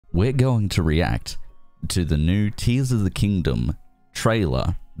we're going to react to the new Tears of the Kingdom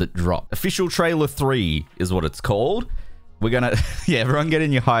trailer that dropped. Official trailer 3 is what it's called. We're gonna, yeah, everyone get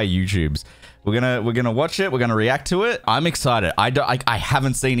in your high YouTubes. We're gonna watch it. We're gonna react to it. I'm excited. I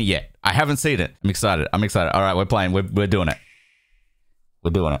haven't seen it yet. I haven't seen it. I'm excited. I'm excited. All right, we're playing. We're doing it.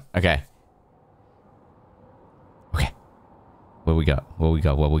 We're doing it. Okay. Okay. What we got? What we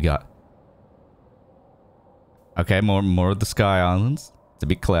got? What we got? Okay, more of the Sky Islands. It's a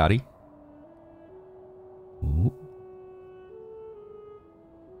bit cloudy. Ooh.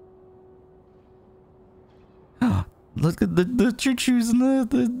 Oh, look at the choo-choos and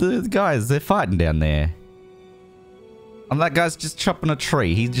the guys. They're fighting down there. And that guy's just chopping a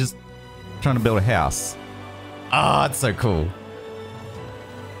tree. He's just trying to build a house. Ah, oh, it's so cool.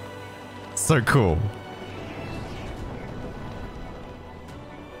 So cool.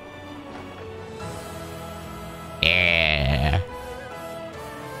 Yeah.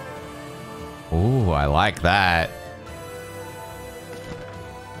 Ooh, I like that.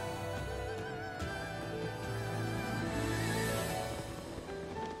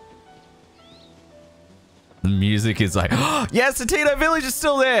 The music is like, oh, yes, the Tito Village is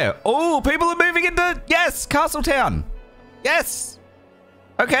still there. Oh, people are moving into, yes, Castletown. Yes.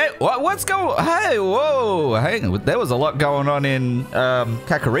 Okay, what's going, hey, whoa, hey, there was a lot going on in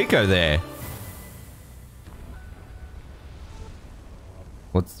Kakariko there.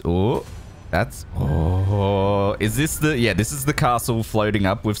 What's, oh, that's, oh, is this the, yeah, this is the castle floating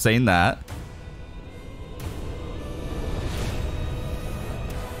up. We've seen that.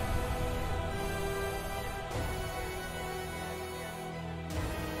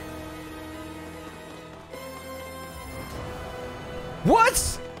 What?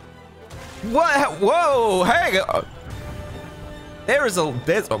 What? Whoa, hang on. There's a...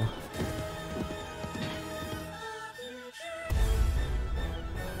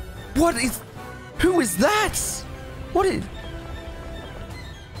 What is... Who is that? What is...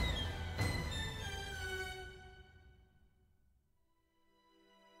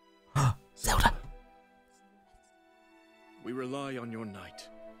 Zelda. We rely on your knight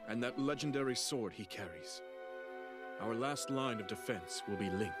and that legendary sword he carries. Our last line of defense will be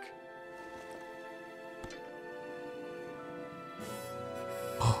Link.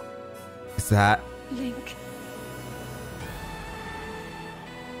 Oh, is that Link?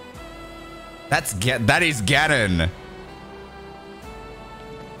 That is Gannon.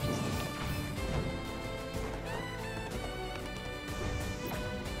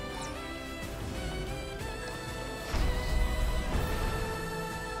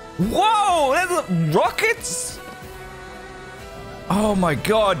 Whoa, there's rockets. Oh my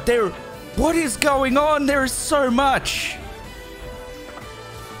god, what is going on? There is so much.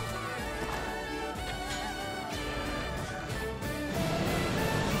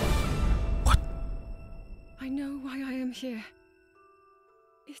 What? I know why I am here.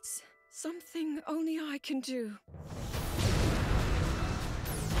 It's something only I can do.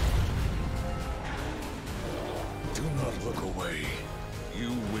 Do not look away. You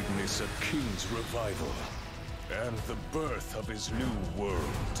witness a king's revival. And the birth of his new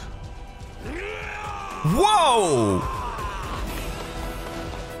world. Whoa!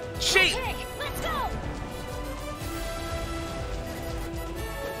 She... Okay, let's go!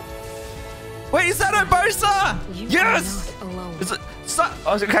 Wait, is that Urbosa? You Yes! are not alone. Is it...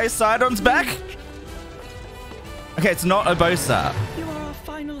 okay, Sidon's back? Okay, it's not Urbosa. You are our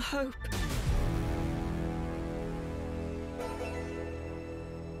final hope.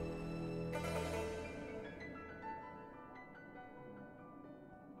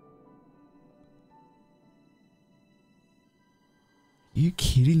 Are you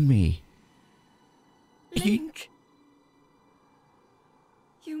kidding me? Link.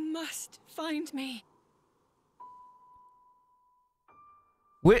 You must find me.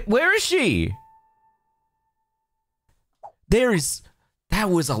 Where is she? That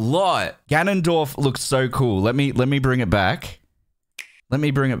was a lot. Ganondorf looks so cool. Let me bring it back. Let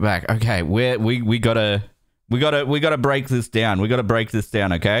me bring it back. Okay, we gotta break this down. We gotta break this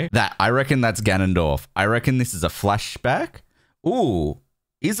down, okay? I reckon that's Ganondorf. I reckon this is a flashback. Ooh,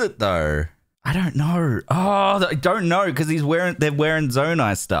 is it though? I don't know. Oh, I don't know because they're wearing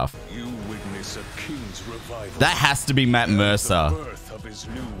Zonai stuff. You witness a king's revival. That has to be Matt Mercer. The birth of his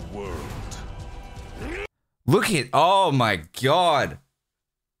new world. Look at, oh my god.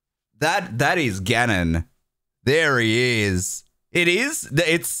 That is Gannon. There he is. It is.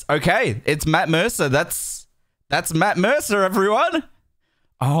 It's okay. It's Matt Mercer. That's Matt Mercer, everyone.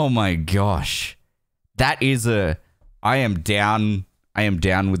 Oh my gosh. That is a... I am down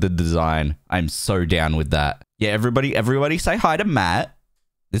with the design. I'm so down with that. Yeah, everybody say hi to Matt.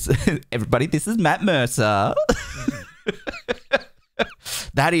 This everybody, this is Matt Mercer.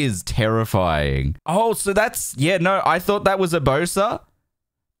 That is terrifying. Oh, so that's no, I thought that was a Bosa.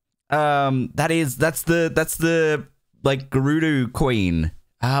 That's the like Gerudo queen.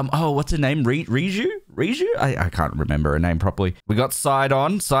 Oh, what's her name? Riju? I can't remember her name properly. We got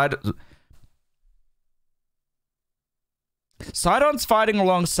Sidon's fighting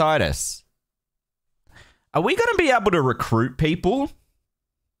alongside us. Are we going to be able to recruit people?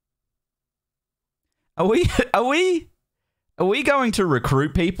 Are we going to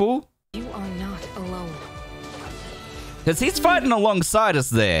recruit people? You are not alone. Because he's fighting alongside us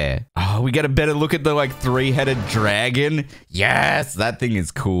there. Oh, we get a better look at the like 3-headed dragon. Yes, that thing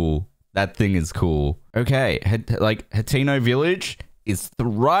is cool. That thing is cool. Okay, like Hateno Village is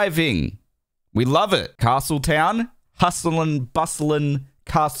thriving. We love it. Castle Town, hustling, bustling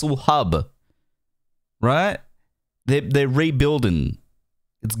castle hub. Right? They're rebuilding.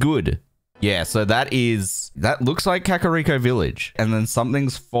 It's good. Yeah, so that looks like Kakariko Village. And then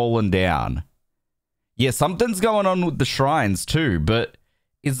something's fallen down. Yeah, something's going on with the shrines too, but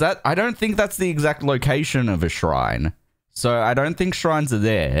I don't think that's the exact location of a shrine. So I don't think shrines are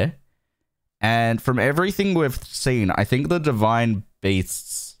there. And from everything we've seen, I think the divine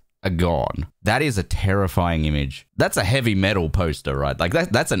beasts are gone. That is a terrifying image. That's a heavy metal poster, right? Like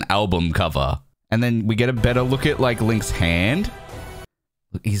that's an album cover. And then we get a better look at like Link's hand.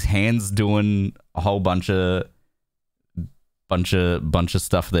 His hand's doing a whole bunch of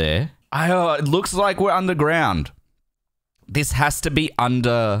stuff there. It looks like we're underground. This has to be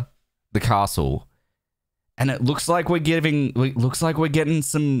under the castle. And it looks like we're getting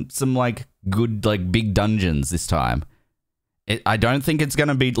some like good like big dungeons this time. I don't think it's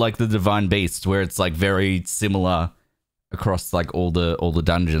gonna be like the Divine Beasts where it's like very similar across like all the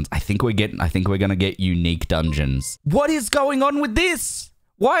dungeons. I think we're gonna get unique dungeons. What is going on with this?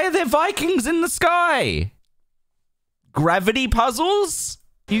 Why are there Vikings in the sky? Gravity puzzles?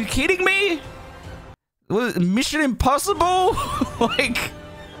 Are you kidding me? Mission Impossible? Like,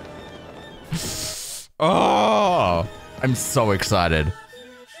 oh, I'm so excited.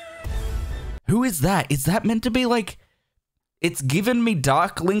 Who is that? Is that meant to be like, it's given me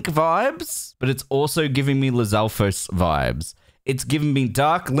Dark Link vibes, but it's also giving me Lizalfos vibes. It's giving me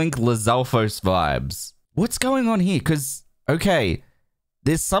Dark Link Lizalfos vibes. What's going on here? Because, okay,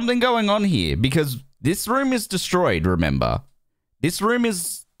 there's something going on here because this room is destroyed, remember? This room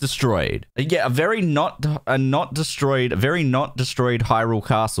is destroyed. Yeah, a very not destroyed Hyrule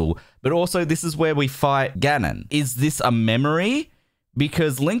Castle, but also this is where we fight Gannon. Is this a memory?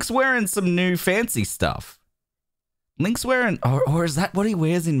 Because Link's wearing some new fancy stuff. Link's wearing, or is that what he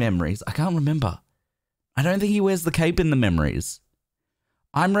wears in Memories? I can't remember. I don't think he wears the cape in the Memories.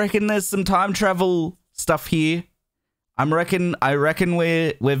 I reckon there's some time travel stuff here. I reckon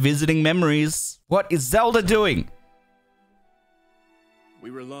we're visiting Memories. What is Zelda doing? We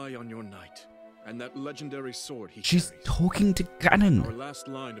rely on your knight and that legendary sword he She's carries. talking to Gannon. Our last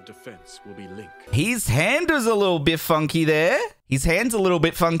line of defense will be Link. His hand is a little bit funky there. His hand's a little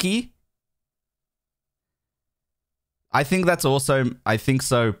bit funky. I think so,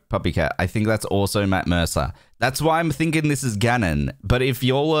 Puppycat. I think that's also Matt Mercer. That's why I'm thinking this is Gannon. But if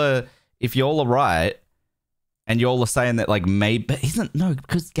y'all are right, and y'all are saying that like maybe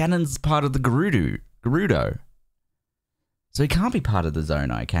because Ganon's part of the Gerudo. So he can't be part of the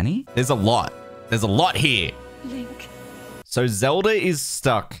Zonai, can he? There's a lot here. Link. So Zelda is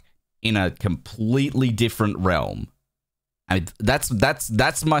stuck in a completely different realm. That's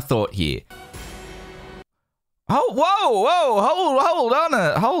my thought here. Oh, whoa,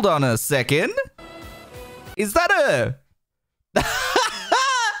 hold on a second. Is that a...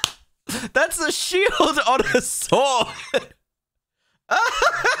 That's a shield on a sword.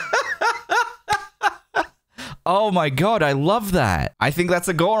 Oh my god, I love that. I think that's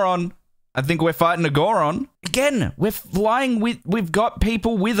a Goron. I think we're fighting a Goron. Again, we're flying we've got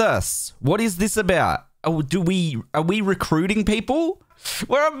people with us. What is this about? Oh, are we recruiting people?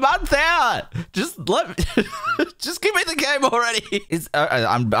 We're a month out. Just give me the game already.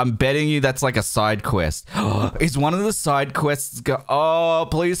 I'm betting you that's like a side quest. Is one of the side quests oh,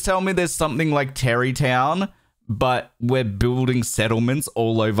 please tell me there's something like Terrytown, but we're building settlements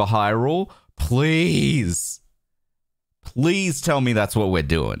all over Hyrule. Please. Please tell me that's what we're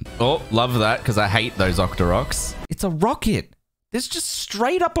doing. Oh, love that, because I hate those Octoroks. It's a rocket. There's just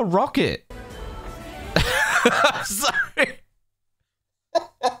straight up a rocket. I'm sorry.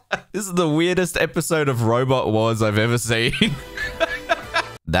 This is the weirdest episode of Robot Wars I've ever seen.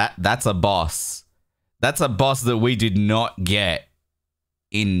 That's a boss. That's a boss that we did not get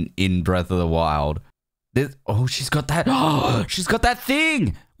in Breath of the Wild. Oh, she's got that. Oh, she's got that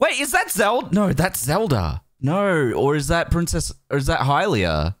thing. Wait, is that Zelda? No, that's Zelda. No, or is that Princess? Or is that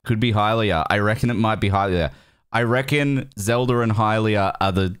Hylia? Could be Hylia. I reckon it might be Hylia. I reckon Zelda and Hylia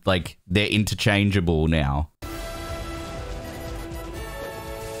are they're interchangeable now.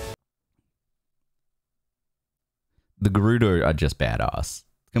 The Gerudo are just badass.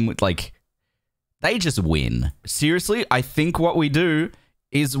 They just win. Seriously, I think what we do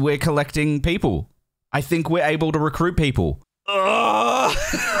is we're collecting people. I think we're able to recruit people. I'm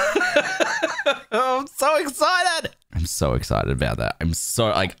so excited. I'm so excited about that.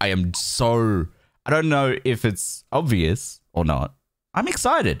 I don't know if it's obvious or not. I'm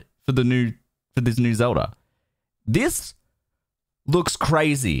excited for this new Zelda. This looks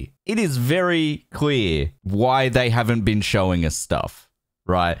crazy. It is very clear why they haven't been showing us stuff,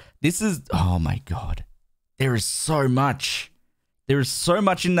 right? Oh my God. There is so much. There is so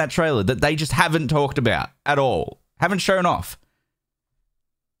much in that trailer that they just haven't talked about at all. Haven't shown off.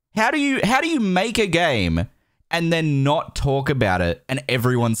 How do you make a game and then not talk about it and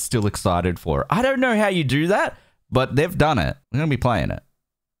everyone's still excited for it? I don't know how you do that, but they've done it. I'm going to be playing it.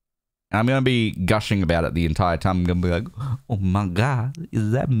 And I'm going to be gushing about it the entire time. I'm going to be like, oh my God,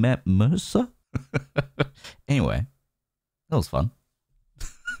 is that Matt Mercer? Anyway, that was fun.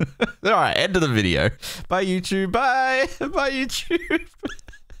 All right, end of the video. Bye, YouTube. Bye. Bye, YouTube.